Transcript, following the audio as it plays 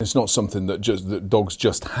It's not something that dogs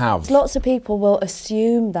just have. Lots of people will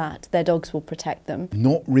assume that their dogs will protect them.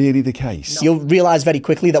 Not really the case. You'll realise very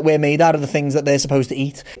quickly that we're made out of the things that they're supposed to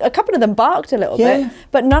eat. A couple of them barked a little bit,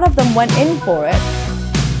 but none of them went in for it.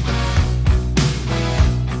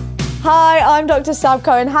 Hi, I'm Dr. Sab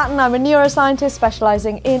Cohen-Hatton. I'm a neuroscientist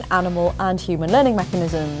specialising in animal and human learning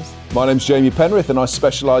mechanisms. My name's Jamie Penrith and I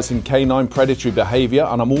specialise in canine predatory behaviour,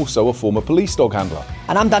 and I'm also a former police dog handler.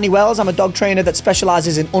 And I'm Danny Wells. I'm a dog trainer that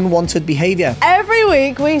specialises in unwanted behaviour. Every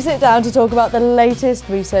week we sit down to talk about the latest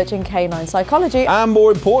research in canine psychology. And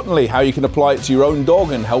more importantly, how you can apply it to your own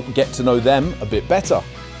dog and help get to know them a bit better.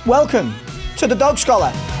 Welcome to The Dog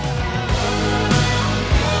Scholar.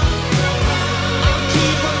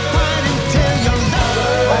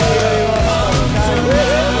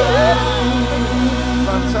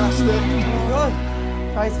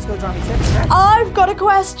 I've got a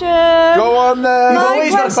question. Go on then. You've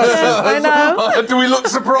always got a question. I know. Do we look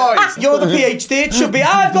surprised? You're the PhD. It should be,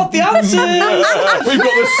 I've got the answers. We've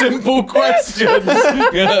got the simple questions.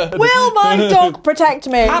 Will my dog protect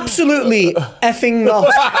me? Absolutely effing not.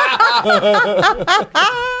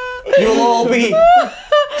 You'll all be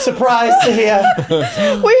surprised to hear.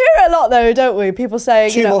 We hear a lot though, don't we? People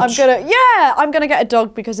saying, Too much. I'm gonna get a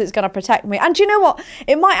dog because it's gonna protect me. And do you know what?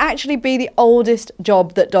 It might actually be the oldest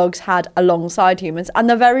job that dogs had alongside humans, and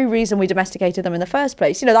the very reason we domesticated them in the first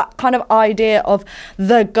place. You know, that kind of idea of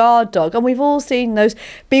the guard dog. And we've all seen those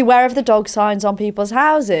beware of the dog signs on people's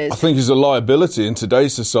houses. I think it's a liability in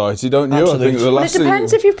today's society, don't you? Absolutely. I think the Well, it last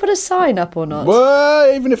depends if you've put a sign up or not.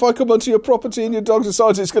 Well, even if I come onto your property and your dog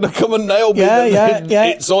decides it's going to come and nail me, then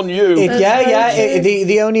it's on you.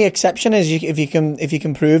 The only exception is if you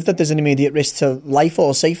can prove that there's an immediate risk to life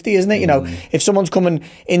or safety, isn't it? You know, if someone's coming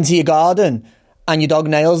into your garden and your dog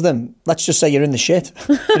nails them, let's just say you're in the shit.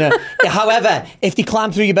 You know? However, if they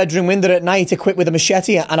climb through your bedroom window at night equipped with a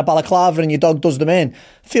machete and a balaclava and your dog does them in,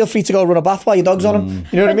 feel free to go run a bath while your dog's on them.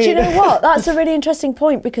 You know what I mean? Do you know what? That's a really interesting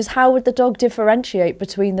point, because how would the dog differentiate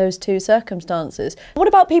between those two circumstances? What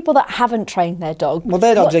about people that haven't trained their dog? Well,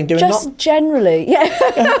 their dogs ain't doing just nothing. Generally, yeah.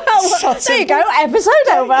 There you go, episode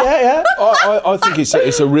over. Yeah. I think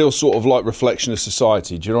it's a real sort of like reflection of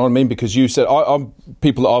society. Do you know what I mean? Because you said, I'm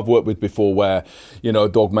people that I've worked with before where, you know, a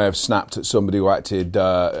dog may have snapped at somebody who acted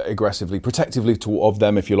aggressively, protectively of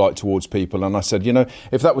them, if you like, towards people. And I said, you know,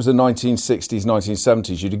 if that was the 1960s,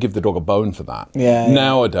 1970s, you'd give the dog a bone for that.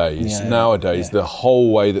 Nowadays, the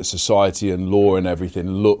whole way that society and law and everything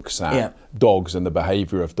looks at dogs and the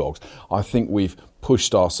behaviour of dogs, I think we've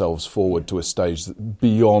pushed ourselves forward to a stage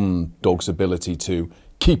beyond dogs' ability to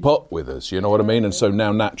keep up with us, you know what I mean? And so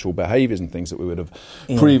now natural behaviours and things that we would have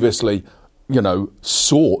previously, you know,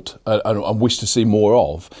 sought and wish to see more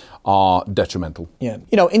of are detrimental. Yeah.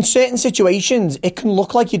 You know, in certain situations, it can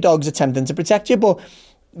look like your dog's attempting to protect you, but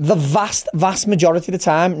the vast majority of the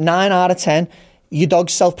time, 9 out of 10, your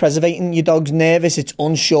dog's self-preservating, your dog's nervous, it's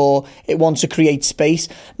unsure, it wants to create space.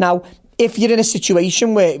 Now, if you're in a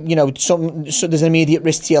situation where, you know, so there's an immediate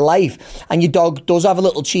risk to your life and your dog does have a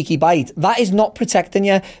little cheeky bite, that is not protecting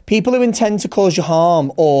you. People who intend to cause you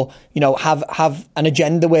harm or, you know, have an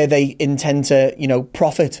agenda where they intend to, you know,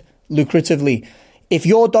 profit lucratively, if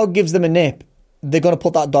your dog gives them a nip, they're going to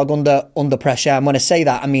put that dog under pressure. And when I say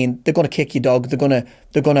that, I mean, they're going to kick your dog. They're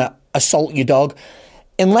going to assault your dog.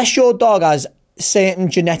 Unless your dog has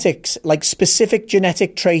certain genetics, like specific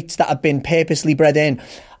genetic traits that have been purposely bred in,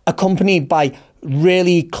 accompanied by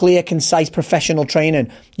really clear, concise professional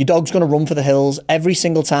training, your dog's going to run for the hills every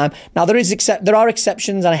single time. Now, there are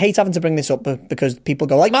exceptions, and I hate having to bring this up because people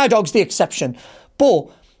go, like, my dog's the exception. But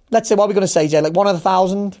let's say, what are we going to say, Jay? Like 1 in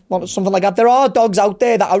 1,000, something like that. There are dogs out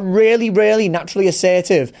there that are really, really naturally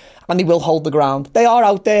assertive and they will hold the ground. They are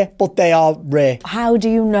out there, but they are rare. How do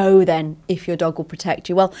you know then if your dog will protect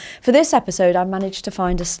you? Well, for this episode, I managed to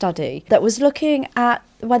find a study that was looking at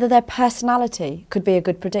whether their personality could be a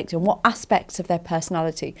good predictor and what aspects of their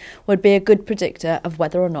personality would be a good predictor of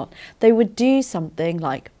whether or not they would do something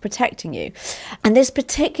like protecting you. And this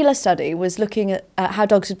particular study was looking at how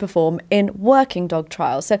dogs would perform in working dog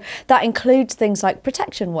trials. So that includes things like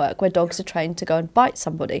protection work, where dogs are trained to go and bite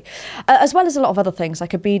somebody, as well as a lot of other things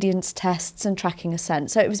like obedience tests and tracking a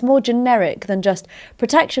scent. So it was more generic than just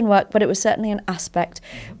protection work, but it was certainly an aspect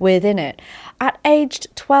within it. At aged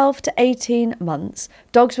 12 to 18 months,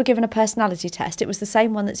 dogs were given a personality test. It was the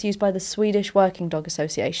same one that's used by the Swedish Working Dog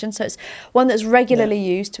Association. So it's one that's regularly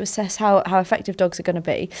used to assess how effective dogs are going to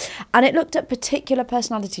be. And it looked at particular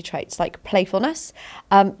personality traits like playfulness,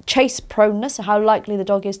 chase proneness, so how likely the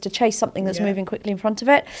dog is to chase something that's moving quickly in front of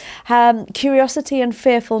it, curiosity and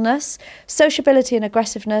fearfulness, sociability and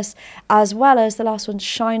aggressiveness, aggressiveness, as well as the last one,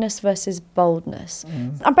 shyness versus boldness.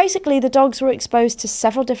 And basically the dogs were exposed to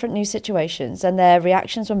several different new situations and their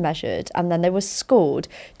reactions were measured, and then they were scored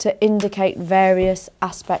to indicate various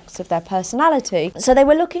aspects of their personality. So they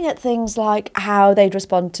were looking at things like how they'd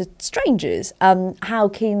respond to strangers, how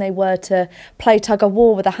keen they were to play tug of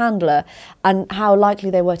war with a handler, and how likely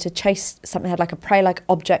they were to chase something that had like a prey-like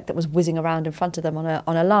object that was whizzing around in front of them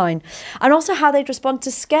on a line, and also how they'd respond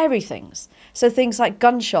to scary things. So things like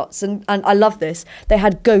gunshots, and I love this, they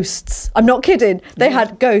had ghosts. I'm not kidding, they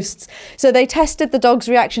had ghosts. So they tested the dog's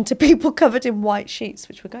reaction to people covered in white sheets,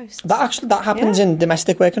 which were ghosts. That happens in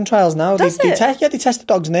domestic working trials now. Does They it? test the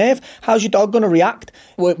dog's nerve. How's your dog going to react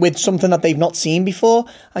with something that they've not seen before?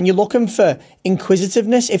 And you're looking for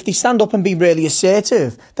inquisitiveness. If they stand up and be really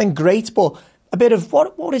assertive, then great, but a bit of,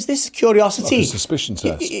 what is this? Curiosity. Like a suspicion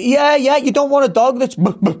test. Yeah. You don't want a dog that's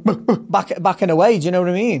backing away, do you know what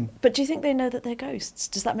I mean? But do you think they know that they're ghosts?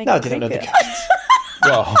 Does that make No, it they don't know the creepier? ghosts.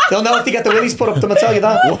 Well, They'll know if they get the willies put up to them, I tell you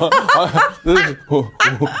that.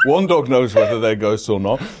 one dog knows whether they're ghosts or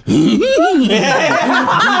not. Like,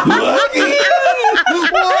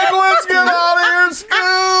 let's get out of here, Scoop!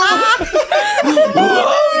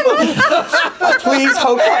 Please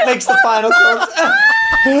hope that makes the final cut.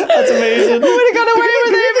 That's amazing. We would have got away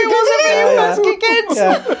with it if it wasn't for you pesky kids.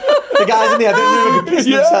 Yeah. The guys in the editing room would piss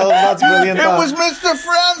themselves. That's brilliant. It was Mr.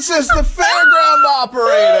 Francis, the fairground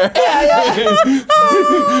operator.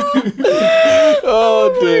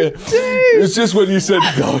 Oh dear. It's just when you said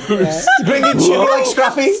ghosts. Bringing Chewy like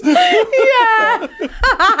Scrappy. Yeah.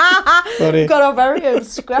 Funny. Got our very own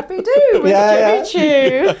Scrappy Doo with Yeah, Jimmy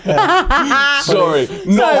Choo. Sorry,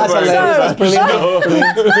 That's very hilarious. good. That's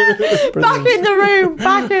brilliant. Back in the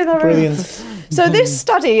room. Brilliant. So this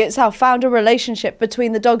study itself found a relationship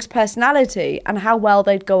between the dog's personality and how well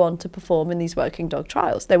they'd go on to perform in these working dog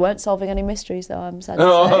trials. They weren't solving any mysteries, though, I'm sad to say.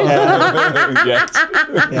 Yes.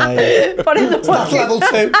 Yeah. But in the That's level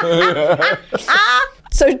 2.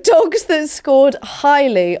 So dogs that scored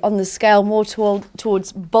highly on the scale more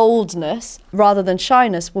towards boldness rather than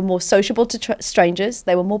shyness were more sociable to strangers,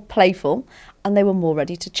 they were more playful, and they were more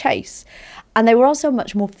ready to chase. And they were also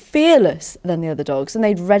much more fearless than the other dogs, and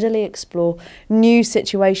they'd readily explore new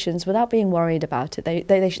situations without being worried about it.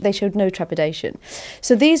 They showed no trepidation.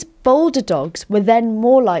 So these bolder dogs were then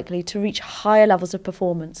more likely to reach higher levels of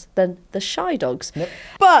performance than the shy dogs. Yep.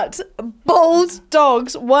 But bold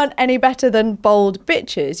dogs weren't any better than bold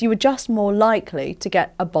bitches. You were just more likely to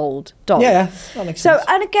get a bold dog. Yeah, that makes sense.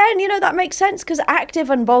 And again, that makes sense because active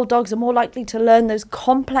and bold dogs are more likely to learn those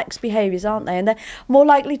complex behaviours, aren't they? And they're more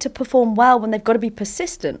likely to perform well when they've got to be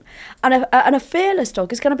persistent. And a fearless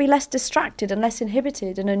dog is going to be less distracted and less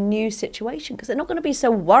inhibited in a new situation because they're not going to be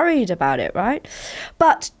so worried about it, right?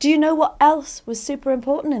 But do you know what else was super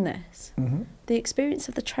important in this? Mm-hmm. The experience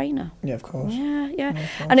of the trainer. Yeah, of course. Yeah.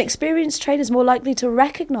 An experienced trainer is more likely to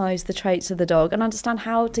recognise the traits of the dog and understand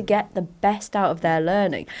how to get the best out of their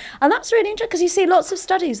learning. And that's really interesting because you see lots of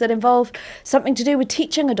studies that involve something to do with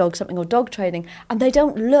teaching a dog something or dog training, and they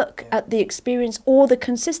don't look at the experience or the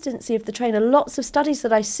consistency of the trainer. Lots of studies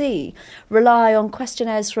that I see rely on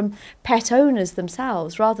questionnaires from pet owners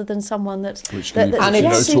themselves rather than someone that Which so you don't have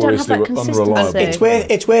notoriously that consistency. unreliable.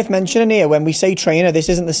 It's worth mentioning here, when we say trainer, this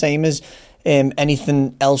isn't the same as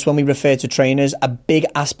anything else when we refer to trainers. A big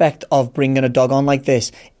aspect of bringing a dog on like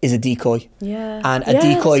this is a decoy. Yeah. And a Yeah, that's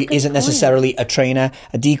decoy a good isn't point. necessarily a trainer.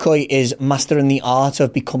 A decoy is mastering the art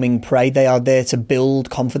of becoming prey. They are there to build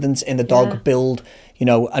confidence in the dog, Yeah. build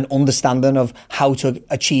an understanding of how to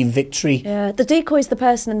achieve victory. Yeah, the decoy's the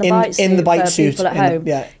person in the In- bite suit in the bite for suit, people at in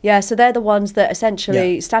the- home. yeah. So they're the ones that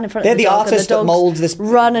essentially Yeah. stand in front They're of the the dog artists and the that dogs mould this-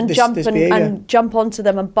 run and this jump behaviour. and jump onto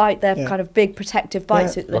them and bite their Yeah. kind of big protective bite Yeah.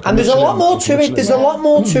 suit. And there's a lot more to it. There's a lot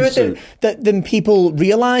more to it Suit. than people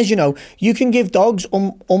realise. You can give dogs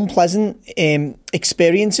unpleasant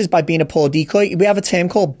experiences by being a poor decoy. We have a term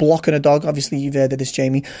called blocking a dog. Obviously, you've heard of this,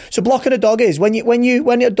 Jamie. So blocking a dog is when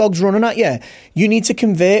a dog's running at you, you need to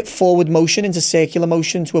convert forward motion into circular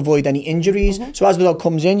motion to avoid any injuries. Mm-hmm. So as the dog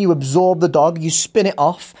comes in, you absorb the dog, you spin it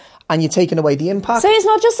off, and you're taking away the impact. So it's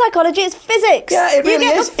not just psychology, it's physics. Yeah, it really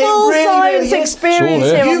you get is. the full It really, science really is. experience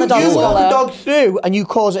Sure, yeah. here on the dog you walk scholar. the dog through and you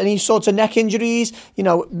cause any sorts of neck injuries,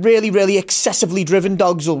 really, really excessively driven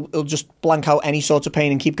dogs will just blank out any sort of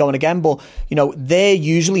pain and keep going again. But, they're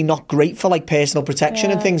usually not great for like personal protection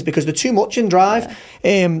and things because they're too much in drive.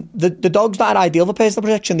 The dogs that are ideal for personal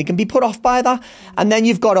protection, they can be put off by that. And then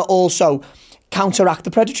you've got to also counteract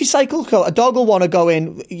the predatory cycle. So a dog will want to go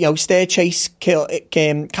in, stare, chase, kill,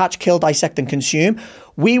 catch, kill, dissect and consume.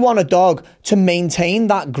 We want a dog to maintain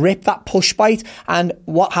that grip, that push bite. And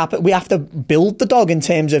what happens, we have to build the dog in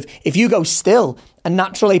terms of if you go still a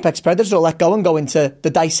natural apex predator will let go and go into the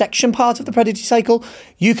dissection part of the predator cycle.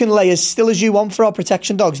 You can lay as still as you want for our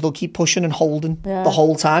protection dogs. They'll keep pushing and holding the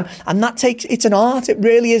whole time. And it's an art. It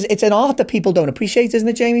really is. It's an art that people don't appreciate, isn't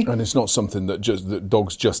it, Jamie? And it's not something that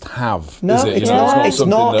dogs just have, no, is it? It's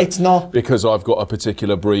not. It's not. Because I've got a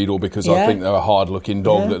particular breed or because I think they're a hard-looking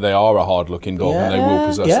dog, that they are a hard-looking dog and they will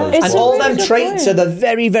possess those And qualities. all them traits are the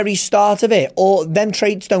very, very start of it. Or them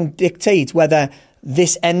traits don't dictate whether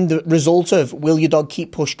this end result of will your dog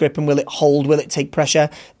keep push grip and will it hold, will it take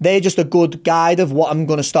pressure. They're just a good guide of what I'm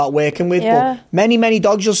going to start working with. But many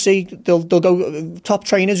dogs you'll see, they'll go, top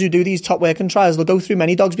trainers who do these top working trials, they'll go through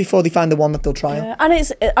many dogs before they find the one that they'll trial.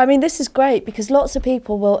 And this is great because lots of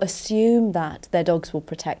people will assume that their dogs will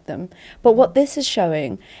protect them. But what this is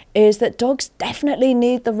showing is that dogs definitely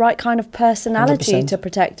need the right kind of personality 100%. to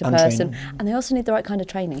protect a And person. training. And they also need the right kind of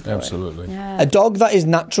training for Absolutely. it. Yeah. A dog that is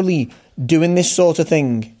naturally doing this sort of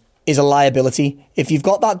thing is a liability. If you've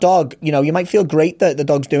got that dog, you might feel great that the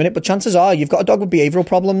dog's doing it, but chances are you've got a dog with behavioural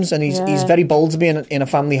problems and he's very bold to be in a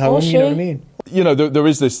family home, you know what I mean? There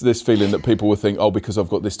is this feeling that people will think, because I've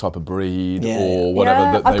got this type of breed or whatever.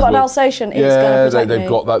 Yeah, that I've got an Alsatian, it's going to protect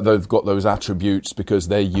me. They've got those attributes because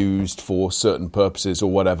they're used for certain purposes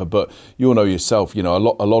or whatever. But you'll know yourself, a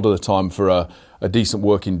lot of the time for a decent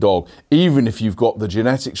working dog, even if you've got the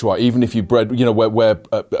genetics right, even if you bred, where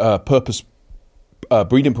purpose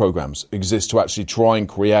breeding programs exist to actually try and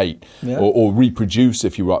create or reproduce,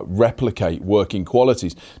 if you like, replicate working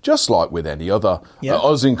qualities, just like with any other,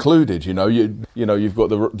 us included. You've got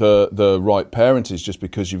the right parentage just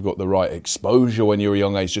because you've got the right exposure when you're a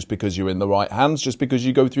young age, just because you're in the right hands, just because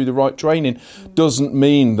you go through the right training, doesn't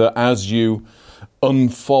mean that as you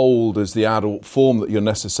unfold as the adult form that you're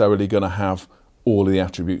necessarily going to have all of the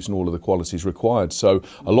attributes and all of the qualities required. So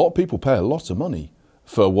a lot of people pay a lot of money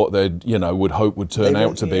for what they would hope would turn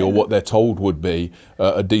out to be, or what they're told would be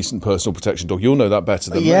a decent personal protection dog. You'll know that better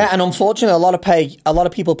than me. And unfortunately, a lot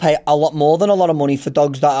of people pay a lot more than a lot of money for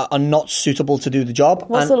dogs that are not suitable to do the job.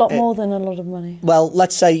 What's a lot more than a lot of money? Well,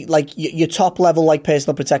 let's say like your top level, like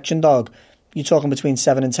personal protection dog. You're talking between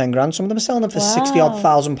 7 and 10 grand. Some of them are selling them for 60-odd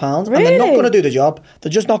thousand pounds. Really? And they're not going to do the job.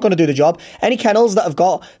 They're just not going to do the job. Any kennels that have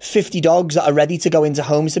got 50 dogs that are ready to go into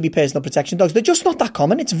homes to be personal protection dogs, they're just not that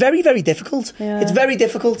common. It's very, very difficult. Yeah. It's very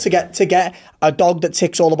difficult to get a dog that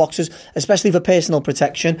ticks all the boxes, especially for personal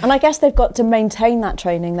protection. And I guess they've got to maintain that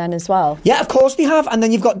training then as well. Yeah, of course they have. And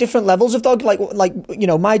then you've got different levels of dog. Like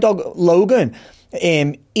my dog, Logan,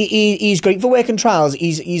 he's great for working trials.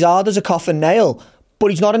 He's hard as a coffin nail. But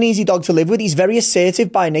he's not an easy dog to live with. He's very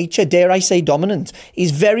assertive by nature, dare I say dominant. He's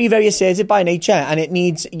very, very assertive by nature, and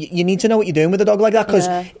you need to know what you're doing with a dog like that, because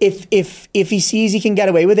if he sees he can get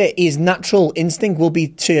away with it, his natural instinct will be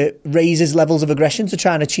to raise his levels of aggression to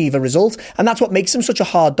try and achieve a result. And that's what makes him such a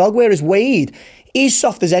hard dog, whereas Wade, he's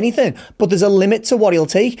soft as anything, but there's a limit to what he'll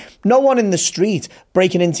take. No one in the street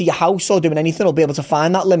breaking into your house or doing anything will be able to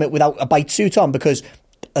find that limit without a bite suit on, because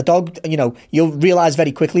a dog, you'll realise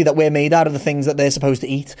very quickly that we're made out of the things that they're supposed to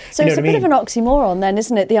eat. So it's a bit of an oxymoron then,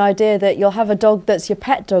 isn't it? The idea that you'll have a dog that's your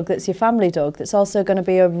pet dog, that's your family dog, that's also going to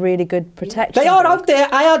be a really good protection. They are out there.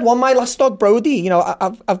 I had one, my last dog, Brody.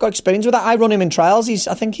 I've got experience with that. I run him in trials.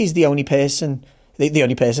 I think he's the only person, the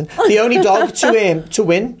only dog to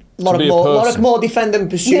win. A lot more defend and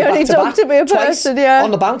pursue the only dog to be a person,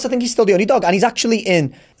 on the bounce. I think he's still the only dog, and he's actually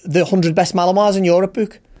in the 100 best Malinois in Europe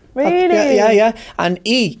book. Really? Yeah. And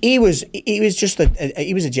he was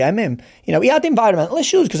a gem. Him, he had environmental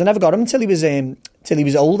issues because I never got him until he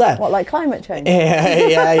was older. What, like climate change?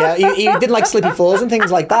 Yeah. He did like slippy floors and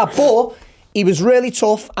things like that, but he was really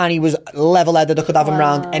tough and he was level-headed. I could have him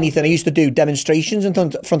round anything. I used to do demonstrations in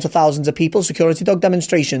front of thousands of people, security dog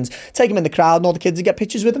demonstrations, take him in the crowd and all the kids would get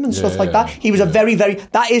pictures with him and stuff like that. He was a very, very,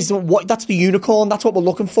 that's the unicorn, that's what we're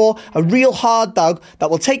looking for. A real hard dog that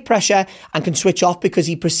will take pressure and can switch off because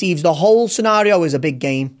he perceives the whole scenario as a big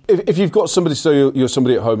game. If you've got somebody, so you're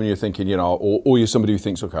somebody at home and you're thinking, or you're somebody who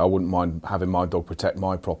thinks, okay, I wouldn't mind having my dog protect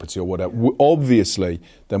my property or whatever, obviously,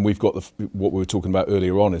 then we've got what we were talking about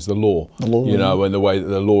earlier on is the law. And the way that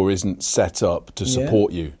the law isn't set up to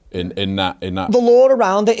support you in that. The law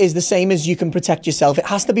around it is the same as you can protect yourself. It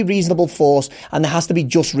has to be reasonable force, and there has to be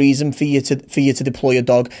just reason for you to deploy a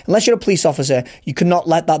dog. Unless you're a police officer, you cannot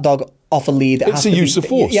let that dog off a lead. It's a use of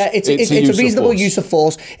force. Yeah, it's a reasonable use of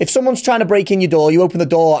force. If someone's trying to break in your door, you open the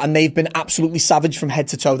door and they've been absolutely savage from head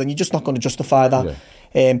to toe, then you're just not going to justify that. Yeah.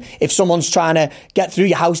 If someone's trying to get through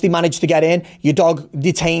your house, they manage to get in, your dog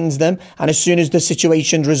detains them, and as soon as the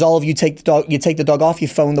situation's resolved, you take the dog off, you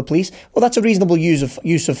phone the police. Well, that's a reasonable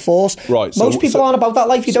use of force. Right. Most people aren't about that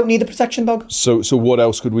life. You don't need a protection dog. So what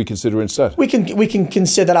else could we consider instead? We can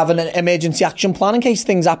consider having an emergency action plan in case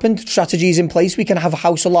things happen. Strategies in place. We can have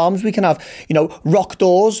house alarms. We can have rock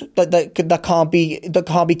doors that can't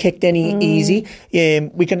be kicked in easy.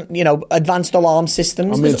 We can advanced alarm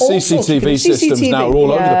systems. I mean, CCTV systems now are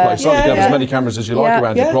all over the place. You can have as many cameras as you like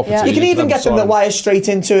around your property. You can even get them that wire straight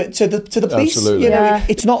into the police. Absolutely.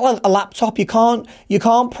 It's not like a laptop. You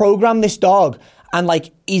can't program this dog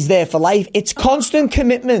and he's there for life. It's constant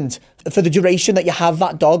commitment for the duration that you have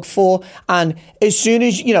that dog for. And as soon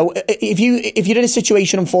as if you're in a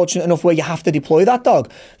situation unfortunate enough where you have to deploy that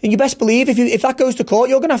dog, then you best believe if that goes to court,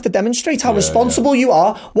 you're going to have to demonstrate how responsible you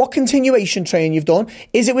are, what continuation training you've done.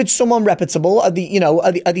 Is it with someone reputable? Are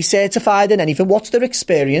they certified in anything? What's their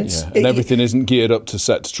experience? And everything isn't geared up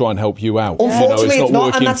to try and help you out. Unfortunately, it's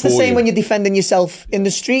not, and that's the same when you're defending yourself in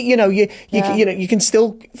the street. You can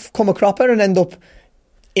still come a cropper and end up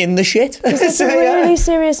in the shit. There's a really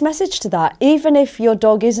serious message to that. Even if your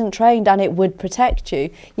dog isn't trained and it would protect you,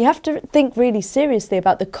 you have to think really seriously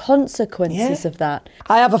about the consequences of that.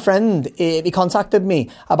 I have a friend, he contacted me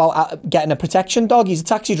about getting a protection dog. He's a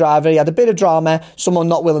taxi driver. He had a bit of drama, someone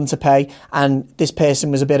not willing to pay, and this person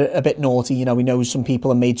was a bit naughty. He knows some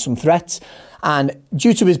people and made some threats. And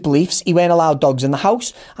due to his beliefs, he weren't allowed dogs in the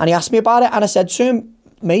house. And he asked me about it, and I said to him,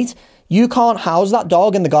 mate, you can't house that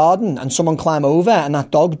dog in the garden and someone climb over and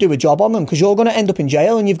that dog do a job on them, because you're going to end up in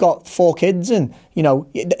jail and you've got 4 kids and,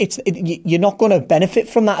 you're not going to benefit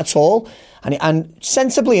from that at all. And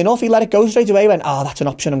sensibly enough, he let it go straight away. He went, that's an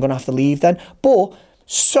option, I'm going to have to leave then. But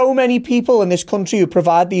so many people in this country who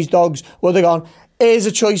provide these dogs, well, they're gone, here's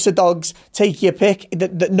a choice of dogs, take your pick.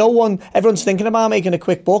 Everyone's thinking about making a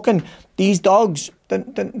quick buck, and these dogs,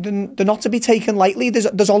 they're not to be taken lightly.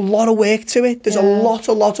 There's a lot of work to it. There's a lot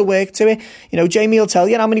of work to it. Jamie will tell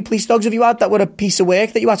you, how many police dogs have you had that were a piece of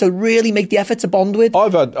work that you had to really make the effort to bond with?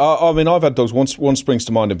 I've had dogs. One springs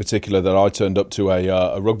to mind in particular that I turned up to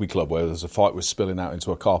a rugby club where there's a fight was spilling out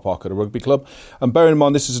into a car park at a rugby club. And bearing in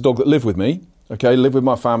mind, this is a dog that lived with me. Okay, lived with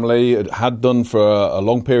my family, had done for a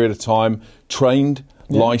long period of time, trained,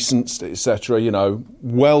 licensed, etc.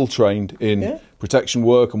 Well trained in protection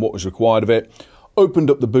work and what was required of it. Opened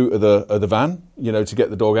up the boot of the van, to get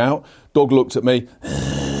the dog out. Dog looked at me.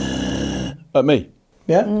 At me.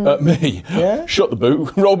 At me. Yeah. Shut the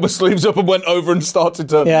boot, rolled my sleeves up and went over and started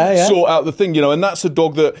to sort out the thing, and that's a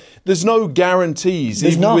dog that there's no guarantees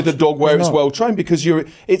with a dog where it's well trained, because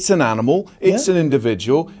it's an animal, it's an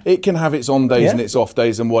individual, it can have its on days and its off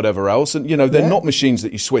days and whatever else, and they're not machines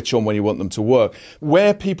that you switch on when you want them to work.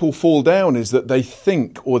 Where people fall down is that they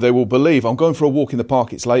think, or they will believe, I'm going for a walk in the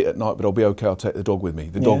park, it's late at night, but I'll be okay, I'll take the dog with me,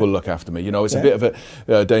 the dog will look after me, it's a bit of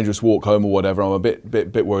a dangerous walk home or whatever, I'm a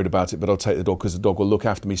bit worried about it, but I'll take the dog because the dog will look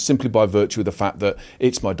after me, simply by virtue of the fact that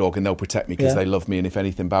it's my dog and they'll protect me because they love me, and if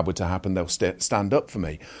anything bad were to happen, they'll stand up for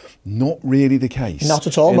me. Not really the case. Not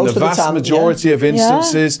at all. In most the of the vast time, majority of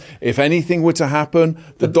instances, if anything were to happen,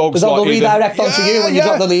 the dog will redirect onto you when you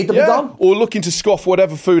drop the lead, they'll be gone. Or looking to scoff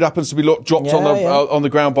whatever food happens to be dropped on the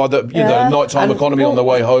ground by the nighttime economy on their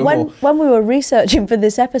way home. When we were researching for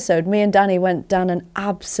this episode, me and Danny went down an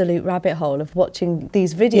absolute rabbit hole of watching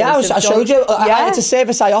these videos. Yeah, I showed you. It's a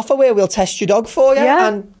service I offer where we'll test your dog for you,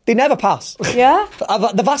 and they never pass. Yeah.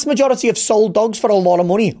 The vast majority of sold dogs for a lot of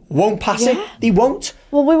money won't pass it. They won't.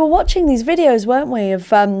 Well, we were watching these videos, weren't we,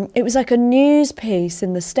 of it was like a news piece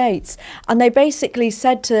in the States, and they basically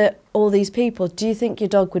said to all these people, do you think your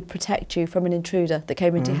dog would protect you from an intruder that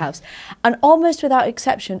came into your house? And almost without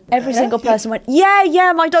exception, every single person went,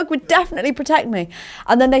 yeah, my dog would definitely protect me.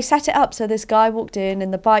 And then they set it up, so this guy walked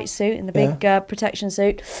in the bite suit, in the big protection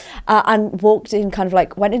suit, and walked in,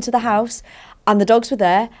 went into the house, and the dogs were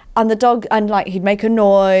there, and the dog, he'd make a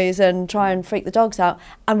noise and try and freak the dogs out,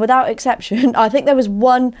 and without exception, I think there was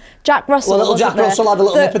one, Jack Russell. Well, little Jack Russell had a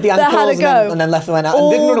little nip at the ankles and then left and went out,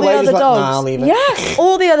 and didn't run away. He just went, I'll leave it. Yeah,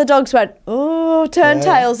 all the other dogs went, turned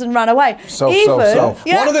tails and ran away. Self.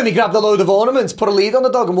 One of them, he grabbed a load of ornaments, put a lead on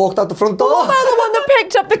the dog and walked out the front door. What about the one that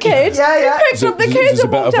picked up the kid? He picked up the kids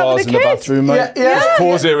and walked out with the kids. Bathroom, mate. Yeah.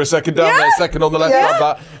 Pause here a second, down there, second on the left, like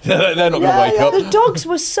that. They're not going to wake up. The dogs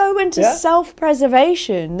were so into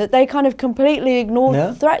self-preservation that they kind of completely ignored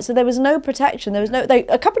the threat. So there was no protection. There was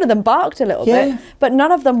a couple of them barked a little bit, but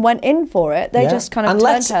none of them went in for it. They just kind of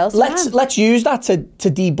turned tails. Let's use that to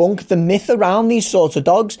debunk the myth around these sorts of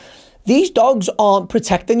dogs. These dogs aren't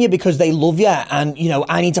protecting you because they love you and, you know,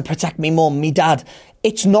 I need to protect me mum, me dad.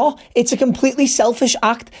 It's not. It's a completely selfish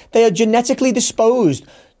act. They are genetically disposed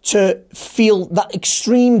to feel that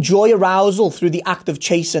extreme joy arousal through the act of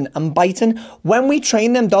chasing and biting. When we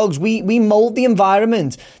train them dogs, we mould the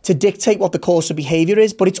environment to dictate what the course of behaviour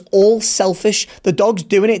is, but it's all selfish. The dog's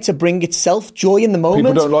doing it to bring itself joy in the moment.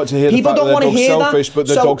 People don't like to hear People the fact don't that want to their hear dog's selfish, that. but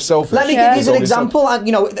the dog's selfish. Let me give you an example. And,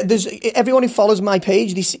 you know, there's everyone who follows my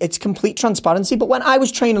page, it's complete transparency. But when I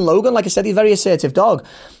was training Logan, like I said, he's a very assertive dog.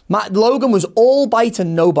 Logan was all bite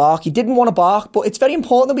and no bark. He didn't want to bark, but it's very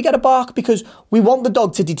important that we get a bark because we want the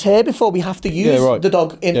dog to deter before we have to use the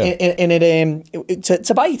dog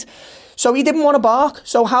to bite. So he didn't want to bark.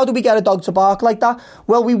 So how do we get a dog to bark like that?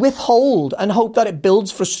 Well, we withhold and hope that it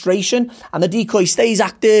builds frustration and the decoy stays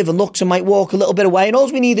active and looks and might walk a little bit away. And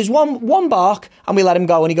all we need is one bark and we let him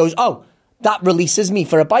go and he goes, oh, that releases me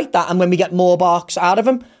for a bite. And when we get more barks out of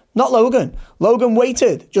him, not Logan. Logan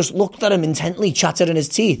waited, just looked at him intently, chattered in his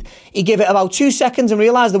teeth. He gave it about 2 seconds and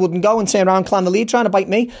realised it wouldn't go and turned around, climbed the lead, trying to bite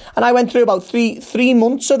me. And I went through about three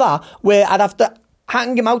months of that where I'd have to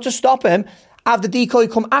hang him out to stop him, have the decoy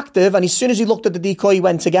come active, and as soon as he looked at the decoy, he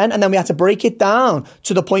went again, and then we had to break it down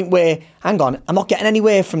to the point where, hang on, I'm not getting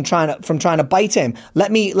anywhere from trying to bite him.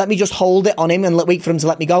 Let me just hold it on him and wait for him to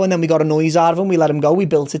let me go, and then we got a noise out of him, we let him go, we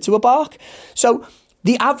built it to a bark. So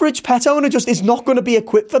the average pet owner just is not going to be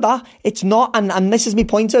equipped for that. It's not, and this is my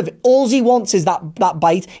point of, all he wants is that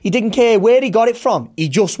bite. He didn't care where he got it from. He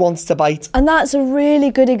just wants to bite. And that's a really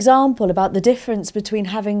good example about the difference between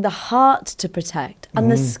having the heart to protect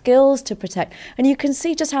and the skills to protect. And you can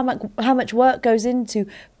see just how much work goes into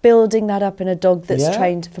building that up in a dog that's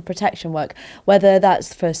trained for protection work, whether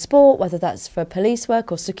that's for sport, whether that's for police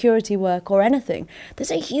work or security work or anything. There's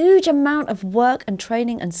a huge amount of work and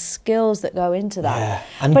training and skills that go into that. Yeah.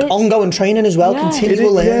 And ongoing training as well,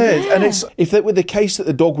 continual learning. Yeah, and it's, if it were the case that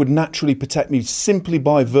the dog would naturally protect me simply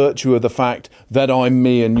by virtue of the fact that I'm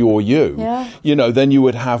me and you're you, you know, then you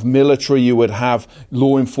would have military, you would have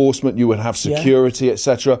law enforcement, you would have security,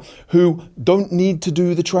 etc., who don't need to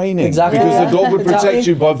do the training. Exactly. Because the dog would protect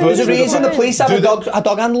you by virtue There's a of the reason the fact. police have a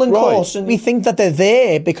dog handling course, and we think that they're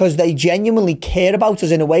there because they genuinely care about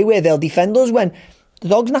us in a way where they'll defend us when the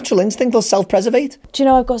dog's natural instinct will self-preservate. Do you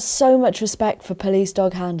know, I've got so much respect for police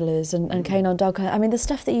dog handlers and canine dog handlers. I mean, the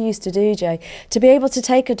stuff that you used to do, Jay, to be able to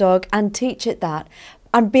take a dog and teach it that,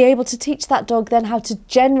 and be able to teach that dog then how to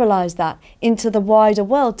generalise that into the wider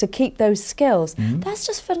world to keep those skills. That's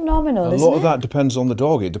just phenomenal, isn't it? A lot of that depends on the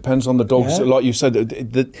dog. It depends on the dog's, like you said,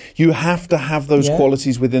 that you have to have those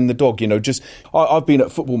qualities within the dog. You know, just I've been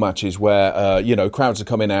at football matches where, you know, crowds are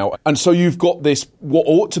coming out. And so you've got this, what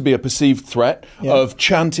ought to be a perceived threat of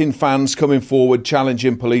chanting fans coming forward,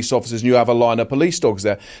 challenging police officers, and you have a line of police dogs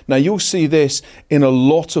there. Now, you'll see this in a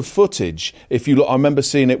lot of footage. If you look, I remember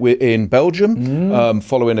seeing it in Belgium,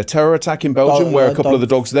 following a terror attack in Belgium where a couple of the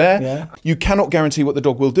dogs there. You cannot guarantee what the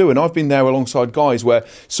dog will do. And I've been there alongside guys where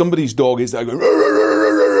somebody's dog is there going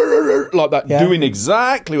like that, doing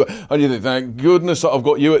exactly what, and you think, thank goodness I've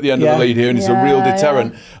got you at the end of the lead here, and it's a real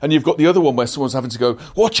deterrent. And you've got the other one where someone's having to go,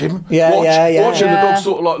 watch him, watch, and the dog's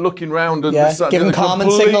sort of like looking round and giving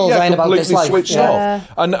common signals about this life. Switched off.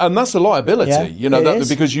 And that's a liability, you know,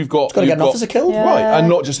 because you've got to get an officer killed. Right, and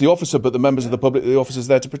not just the officer, but the members of the public, the officers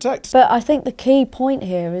there to protect. But I think the key point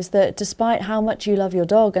here is that despite how much you love your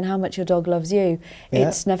dog and how much your dog loves you,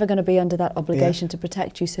 it's never going to be under that obligation to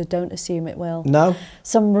protect you, so don't assume it will. No.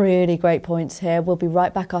 Some really great points here. We'll be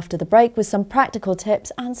right back after the break with some practical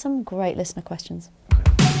tips and some great listener questions.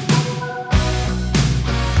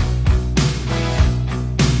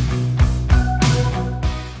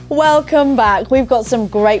 Welcome back. We've got some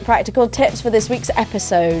great practical tips for this week's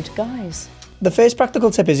episode. Guys. The first practical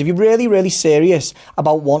tip is if you're really, really serious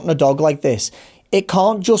about wanting a dog like this, it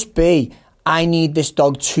can't just be, I need this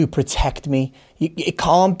dog to protect me. It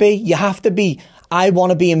can't be. You have to be, I want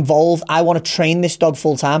to be involved. I want to train this dog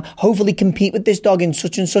full time. Hopefully compete with this dog in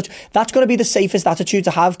such and such. That's going to be the safest attitude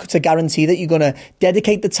to have to guarantee that you're going to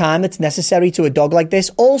dedicate the time that's necessary to a dog like this.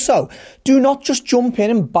 Also, do not just jump in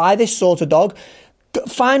and buy this sort of dog.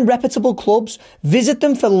 Find reputable clubs, visit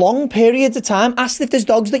them for long periods of time, ask if there's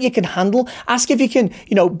dogs that you can handle, ask if you can,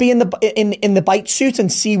 you know, be in the bite suit and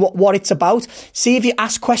see what it's about. See if you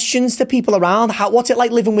ask questions to people around, what's it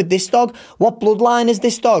like living with this dog? What bloodline is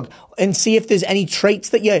this dog? And see if there's any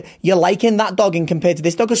traits that you like in that dog and compared to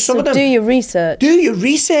this dog. Because some of them, do your research. Do your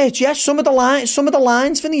research, yes. Some of the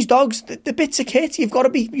lines for these dogs, the bits of kit, you've got to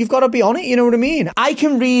be on it, you know what I mean? I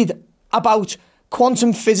can read about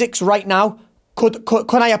quantum physics right now.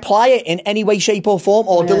 Can I apply it in any way, shape or form,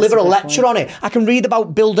 or deliver a lecture on it? I can read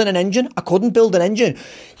about building an engine. I couldn't build an engine.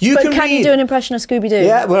 Can you do an impression of Scooby-Doo?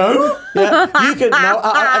 Yeah, well, yeah. You can. No,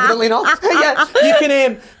 evidently not.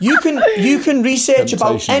 Yeah, you can research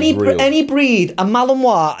about any breed, a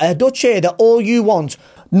Malinois, a Dutch Heater, all you want.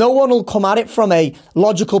 No one will come at it from a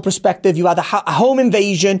logical perspective. You had a home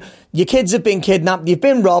invasion, your kids have been kidnapped, you've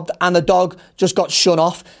been robbed, and the dog just got shun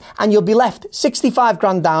off. And you'll be left 65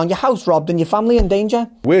 grand down, your house robbed, and your family in danger.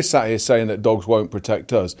 We're sat here saying that dogs won't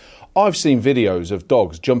protect us. I've seen videos of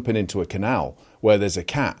dogs jumping into a canal where there's a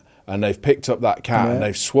cat, and they've picked up that cat and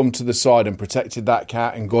they've swum to the side and protected that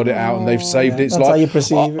cat and got it out and they've saved its life. That's how you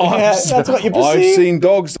perceive it. That's what you perceive. I've seen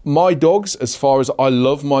dogs. My dogs, as far as I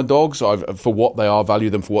love my dogs, for what they are, value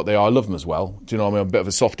them for what they are, I love them as well. Do you know what I mean? I'm a bit of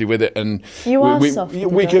a softie with it. And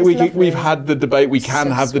we've had the debate. We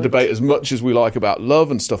can have the debate as much as we like about love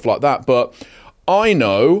and stuff like that. But I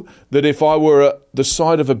know that if I were at the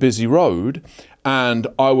side of a busy road and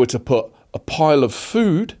I were to put a pile of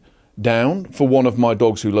food down for one of my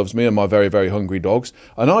dogs who loves me and my very, very hungry dogs,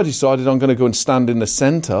 and I decided I'm going to go and stand in the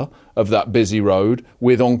centre of that busy road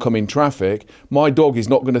with oncoming traffic, my dog is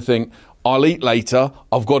not going to think, I'll eat later,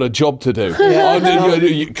 I've got a job to do.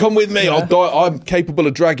 Come with me, I'll die. I'm capable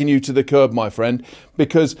of dragging you to the curb, my friend,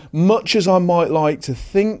 because much as I might like to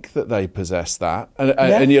think that they possess that, and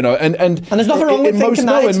there's nothing wrong with thinking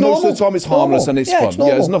that. It's most of the time it's harmless and it's fun.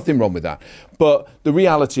 There's nothing wrong with that. But the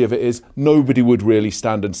reality of it is, nobody would really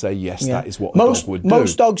stand and say, yes, that is what a dog would do.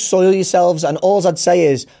 Most dogs soil yourselves, and all I'd say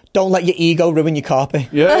is, don't let your ego ruin your carpet.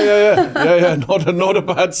 Yeah. Not a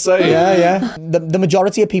bad saying. Yeah. The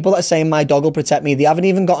majority of people that are saying my dog will protect me, they haven't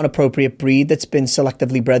even got an appropriate breed that's been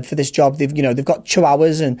selectively bred for this job. They've got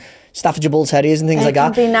Chihuahuas and Staffordshire Bull Terriers and things like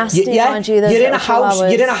that. It can be nasty, mind you. You're in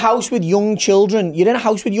a house with young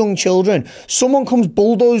children. Someone comes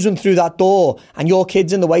bulldozing through that door, and your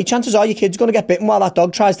kid's in the way. Chances are your kid's going to get bitten while that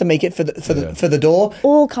dog tries to make it for the door.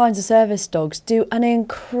 All kinds of service dogs do an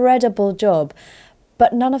incredible job,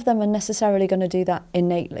 but none of them are necessarily going to do that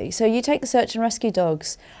innately. So you take the search and rescue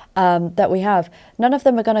dogs that we have, none of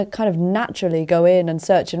them are going to kind of naturally go in and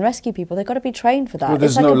search and rescue people. They've got to be trained for that. Well,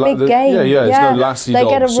 it's like a big game. There's no Lassie they dog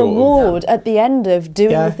get a sort reward at the end of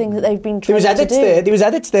doing the thing that they've been trained to do. There was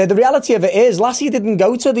edits there. The reality of it is, Lassie didn't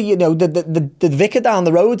go to the vicar down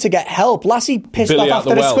the road to get help. Lassie pissed off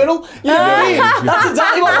after a squirrel. You know what I mean? That's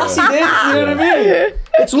exactly what Lassie did. You know what I mean?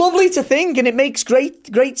 It's lovely to think, and it makes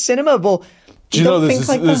great cinema, but do you know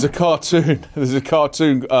there's a cartoon? There's a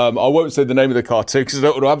cartoon. I won't say the name of the cartoon because I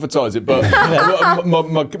don't want to advertise it. But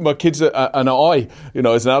my kids and I,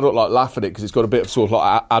 as an adult, like laugh at it because it's got a bit of sort of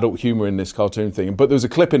like adult humour in this cartoon thing. But there was a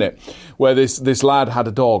clip in it where this lad had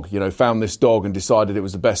a dog. Found this dog and decided it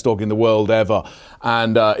was the best dog in the world ever.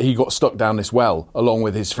 And he got stuck down this well along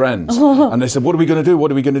with his friends. And they said, "What are we going to do? What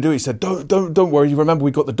are we going to do?" He said, "Don't worry. You remember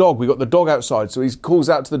we got the dog. We got the dog outside." So he calls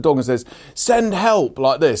out to the dog and says, "Send help,"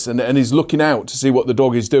 like this. And he's looking out to see what the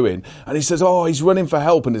dog is doing, and he says, "Oh, he's running for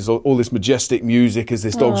help," and there's all this majestic music as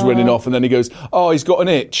this dog's running off, and then he goes, "Oh, he's got an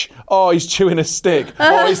itch. Oh, he's chewing a stick.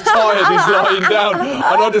 Oh, he's tired. He's lying down."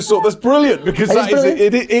 And I just thought that's brilliant because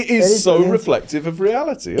it is so brilliant. Reflective of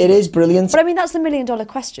reality. It is brilliant. But I mean, that's the $1 million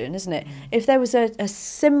question, isn't it? If there was a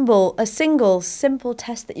single simple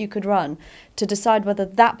test that you could run to decide whether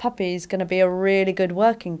that puppy is going to be a really good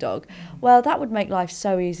working dog, well, that would make life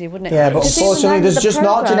so easy, wouldn't it? Yeah, but unfortunately, there's just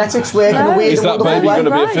not genetics work in a weird and wonderful way. Is that baby going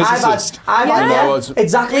to be a physicist?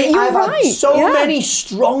 Exactly. I've had so many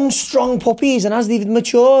strong puppies, and as they've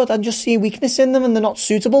matured, I just see weakness in them, and they're not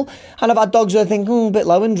suitable. And I've had dogs that I think, a bit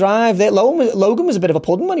low in drive. Logan was a bit of a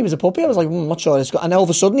pudding when he was a puppy. I was like, I'm not sure it's got. And all of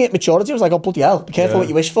a sudden, at maturity, I was like, oh, bloody hell, be careful what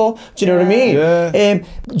you wish for. Do you know what I mean? Yeah.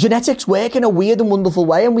 Genetics work in a weird and wonderful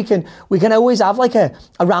way, and we can always have like a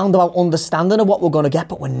roundabout understanding of what we're going to get,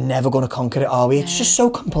 but we're never going to conquer it, are we? It's just so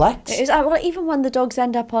complex. It is. Well, even when the dogs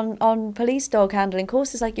end up on police dog handling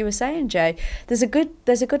courses, like you were saying, Jay, there's a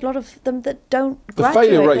good lot of them that don't graduate. The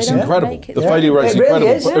failure rate's incredible. The failure rate's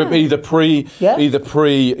incredible. Either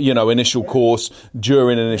pre initial course,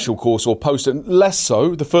 during initial course, or post. And less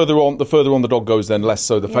so. The further on the dog goes, then less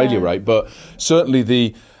so the failure rate. But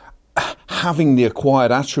certainly having the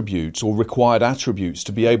acquired attributes or required attributes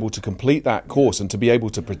to be able to complete that course and to be able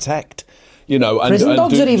to protect. Prison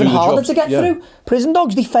dogs are even harder to get through. Prison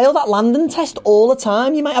dogs, they fail that landing test all the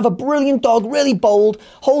time. You might have a brilliant dog, really bold,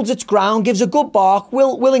 holds its ground, gives a good bark,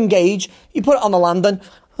 will engage. You put it on the landing,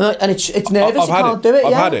 And it's nervous, you can't do it.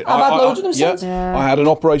 I've had it. I've had loads of them since. Yeah. I had an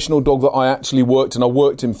operational dog that I actually worked, and I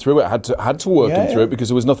worked him through it. I had to work him through it because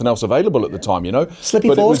there was nothing else available at the time, you know.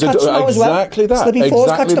 Slippy fours catch them out as well. Exactly that. Slippy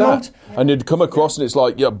fours catch them out. And you'd come across and it's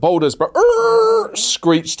like, boulders, but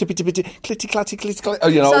screech, tippy, clitty, clatty, clitty,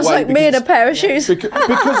 clatty. You know, sounds like me in a pair of shoes.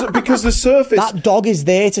 Because the surface... That dog is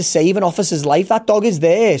there to save an officer's life. That dog is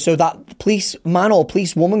there so that policeman or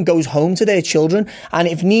policewoman goes home to their children, and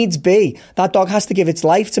if needs be, that dog has to give its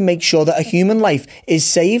life to make sure that a human life is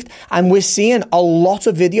saved. And we're seeing a lot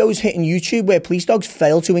of videos hitting YouTube where police dogs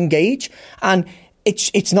fail to engage, and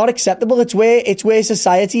it's not acceptable. It's where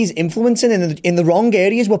society is influencing in the wrong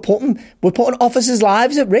areas. We're putting officers'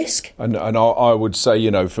 lives at risk. And I would say,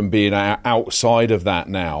 you know, from being outside of that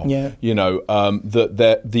now, you know,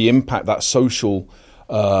 that the impact, that social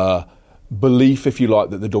belief, if you like,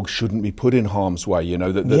 that the dog shouldn't be put in harm's way, you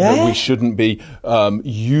know, that we shouldn't be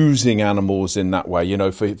using animals in that way, you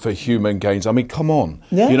know, for human gains. I mean, come on.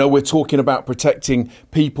 You know, we're talking about protecting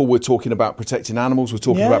people, we're talking about protecting animals, we're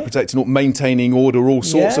talking about maintaining order, all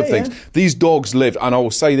sorts of things. These dogs live, and I will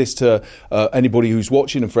say this to anybody who's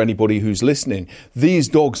watching and for anybody who's listening, these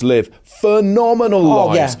dogs live phenomenal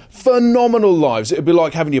lives. Phenomenal lives. It would be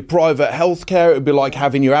like having your private healthcare. It would be like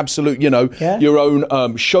having your absolute, you know, your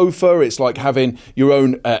own chauffeur. It's like having your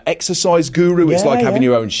own exercise guru. It's like having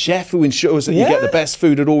your own chef who ensures that you get the best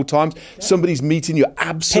food at all times. Somebody's meeting your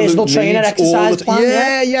absolute personal needs trainer, exercise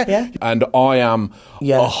plan. And I am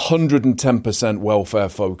 110% welfare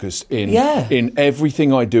focused in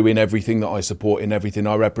everything I do, in everything that I support, in everything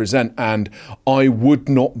I represent. And I would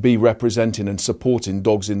not be representing and supporting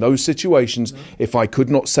dogs in those situations if I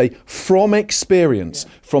could not say from experience,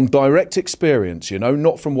 from direct experience, you know,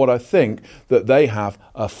 not from what I think, that they have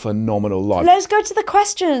a phenomenal life. Let's go to the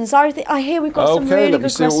questions. I hear we've got some really good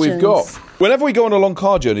questions. Okay, let me see what we've got. Whenever we go on a long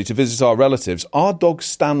car journey to visit our relatives, our dog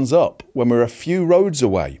stands up when we're a few roads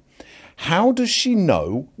away. How does she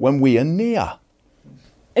know when we are near?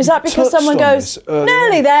 Is that because someone goes,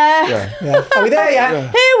 nearly there? Are we there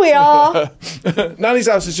yet? Here we are. Nanny's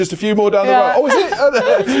house is just a few more down the road. Oh, is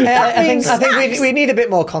it? I think we need a bit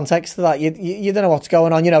more context to that. You don't know what's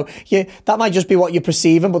going on. You know, that might just be what you're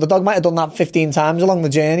perceiving, but the dog might have done that 15 times along the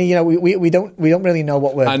journey. You know, we don't really know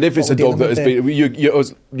what we're. And if it's a dog that has been,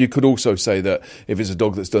 you could also say that if it's a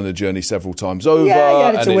dog that's done the journey several times over,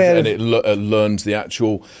 and it learns the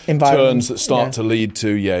actual turns that start to lead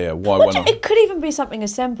to why not? It could even be something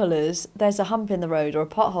as simple as there's a hump in the road or a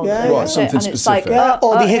pothole. Something specific.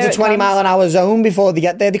 Or they hit a 20-mile-an-hour zone before they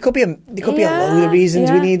get there. There could be a load of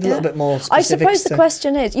reasons. We need a little bit more specifics. I suppose the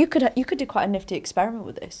question is, you could do quite a nifty experiment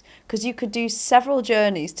with this, because you could do several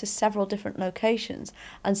journeys to several different locations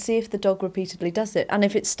and see if the dog repeatedly does it. And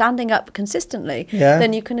if it's standing up consistently,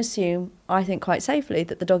 then you can assume, I think quite safely,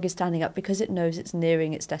 that the dog is standing up because it knows it's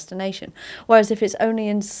nearing its destination. Whereas if it's only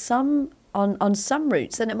in on some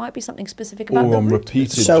routes, then it might be something specific about or the on route.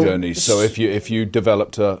 repeated journeys. So if you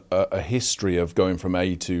developed a history of going from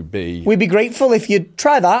A to B, we'd be grateful if you'd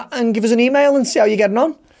try that and give us an email and see how you're getting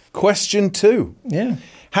on. Question 2.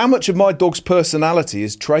 How much of my dog's personality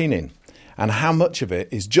is training, and how much of it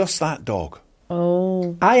is just that dog?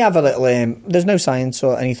 I have a little, there's no science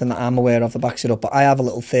or anything that I'm aware of that backs it up, but I have a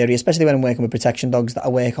little theory, especially when I'm working with protection dogs, that I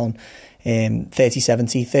work on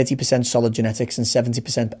 30% solid genetics and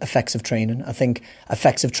 70% effects of training. I think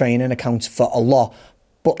effects of training accounts for a lot,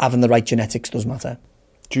 but having the right genetics does matter.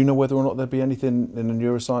 Do you know whether or not there'd be anything in a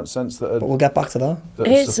neuroscience sense that? But we'll get back to that.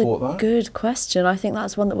 It's a good question. I think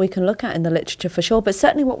that's one that we can look at in the literature for sure. But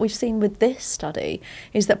certainly what we've seen with this study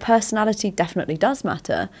is that personality definitely does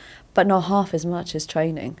matter, but not half as much as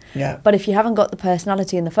training. But if you haven't got the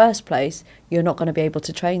personality in the first place, you're not going to be able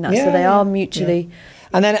to train that. So they are mutually...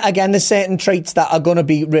 And then again, there's certain traits that are going to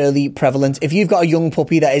be really prevalent. If you've got a young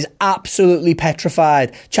puppy that is absolutely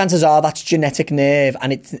petrified, chances are that's genetic nerve,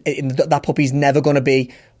 and that puppy's never going to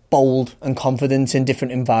be bold and confident in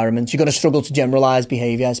different environments. You're going to struggle to generalise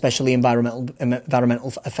behaviour, especially environmental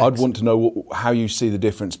effects. I'd want to know how you see the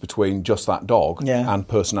difference between just that dog and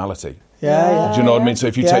personality. Do you know what I mean? So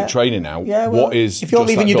if you take training out, what is... If you're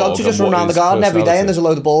leaving your dog to just run around the garden every day and there's a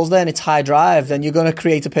load of balls there and it's high drive, then you're going to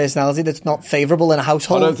create a personality that's not favourable in a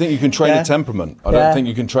household. I don't think you can train a temperament. I don't think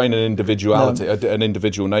you can train an individuality, an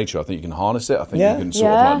individual nature. I think you can harness it. I think you can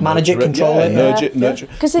sort of like manage it, control it. Nurture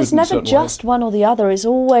it. Because it's never just one or the other. It's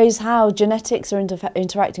always how genetics are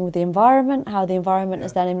interacting with the environment, how the environment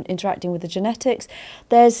is then interacting with the genetics.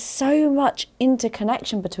 There's so much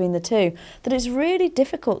interconnection between the two that it's really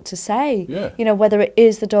difficult to say say. Yeah. You know, whether it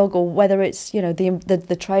is the dog or whether it's, you know,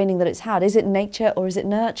 the training that it's had. Is it nature or is it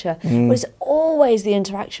nurture? But it's always the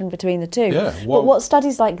interaction between the two. Yeah, but what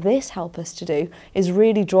studies like this help us to do is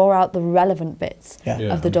really draw out the relevant bits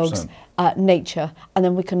of the dog's 100%. nature, and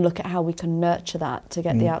then we can look at how we can nurture that to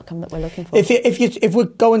get the outcome that we're looking for. If we're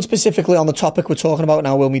going specifically on the topic we're talking about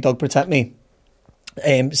now, will my dog protect me?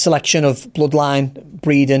 Selection of bloodline,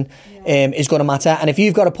 breeding is going to matter. And if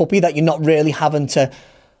you've got a puppy that you're not really having to,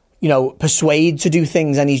 you know, persuade to do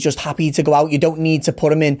things and he's just happy to go out, you don't need to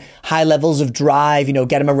put him in high levels of drive, you know,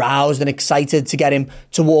 get him aroused and excited to get him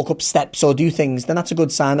to walk up steps or do things, then that's a good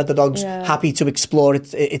sign that the dog's happy to explore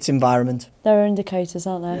its environment. There are indicators,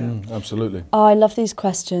 aren't there? Absolutely. Oh, I love these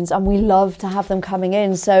questions and we love to have them coming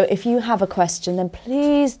in. So if you have a question, then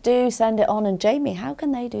please do send it on. And Jamie, how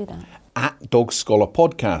can they do that? At Dog Scholar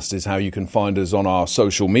Podcast is how you can find us on our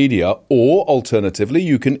social media, or alternatively,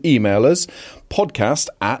 you can email us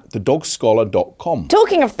podcast@thedogscholar.com.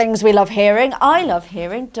 Talking of things we love hearing, I love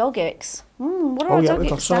hearing dog icks. What are our dog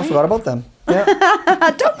icks? I forgot about them. Yeah.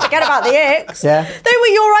 Don't forget about the icks. Yeah. They were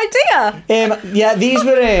your idea. These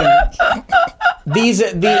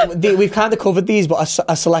were we've kind of covered these, but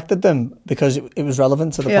I selected them because it was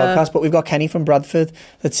relevant to the podcast. But we've got Kenny from Bradford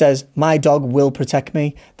that says, "My dog will protect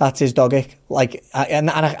me." That's his dog ick. Like, and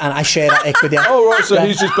I share that ick with you. Oh right, so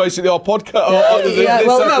he's just basically our podcast.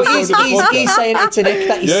 He's saying it's an ick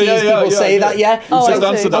that he sees people say that. Yeah, Just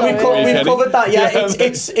answer that. We've covered that. Yeah,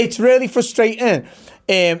 it's really frustrating.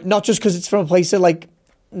 Not just because it's from a place of like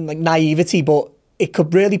naivety, but it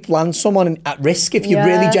could really land someone at risk if you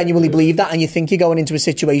really genuinely believe that and you think you're going into a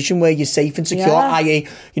situation where you're safe and secure, i.e.,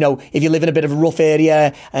 you know, if you live in a bit of a rough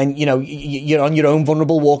area and, you know, you're on your own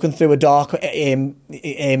vulnerable walking through a dark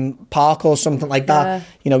park or something like that,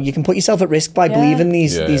 you know, you can put yourself at risk by believing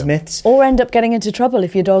these myths. Or end up getting into trouble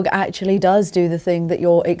if your dog actually does do the thing that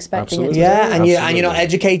you're expecting it to do. And you're not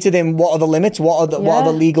educated in what are the limits, what are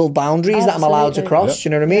the legal boundaries that I'm allowed to cross,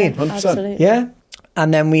 you know what I mean? 100%. Absolutely. Yeah.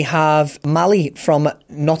 And then we have Mally from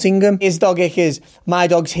Nottingham. His dog ick is, "My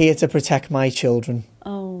dog's here to protect my children."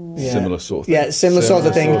 Oh. Yeah. Similar sort of thing. Yeah, similar sort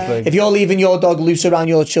of thing. If you're leaving your dog loose around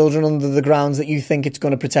your children under the grounds that you think it's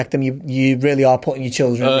going to protect them, you really are putting your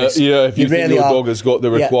children at risk. Yeah, if you think really your dog has got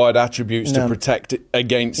the required attributes to protect it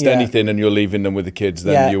against anything and you're leaving them with the kids,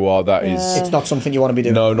 then you are. That is... It's not something you want to be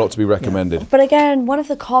doing. No, not to be recommended. But again, one of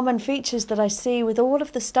the common features that I see with all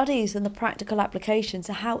of the studies and the practical applications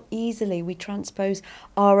are how easily we transpose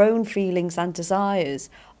our own feelings and desires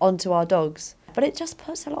onto our dogs. But it just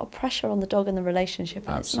puts a lot of pressure on the dog and the relationship,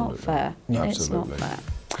 and it's not fair. It's not fair.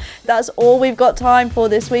 That's all we've got time for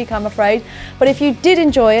this week, I'm afraid. But if you did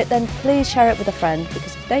enjoy it, then please share it with a friend,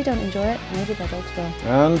 because if they don't enjoy it, maybe their dogs will.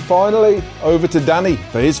 And finally, over to Danny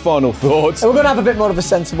for his final thoughts. We're going to have a bit more of a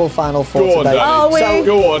sensible final thought Go on, today. Danny. Are we? So,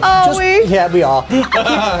 go on. Are we? Yeah, we are.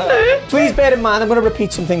 Please bear in mind, I'm going to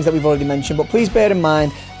repeat some things that we've already mentioned, but please bear in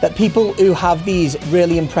mind that people who have these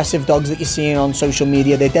really impressive dogs that you're seeing on social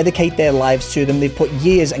media, they dedicate their lives to them. They've put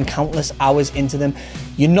years and countless hours into them.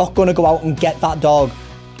 You're not going to go out and get that dog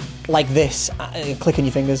like this, clicking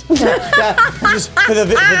your fingers. Just for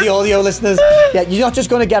the audio listeners. Yeah, you're not just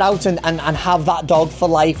going to get out and have that dog for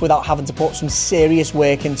life without having to put some serious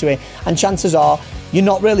work into it. And chances are, you're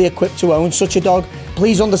not really equipped to own such a dog.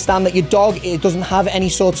 Please understand that your dog, it doesn't have any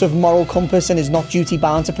sort of moral compass and is not duty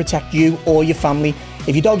bound to protect you or your family.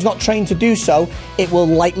 If your dog's not trained to do so, it will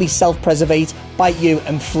likely self-preservate, bite you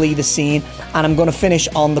and flee the scene. And I'm going to finish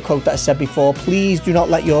on the quote that I said before. Please do not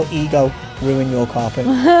let your ego ruin your carpet.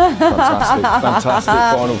 Fantastic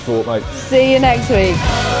final thought, mate. See you next week.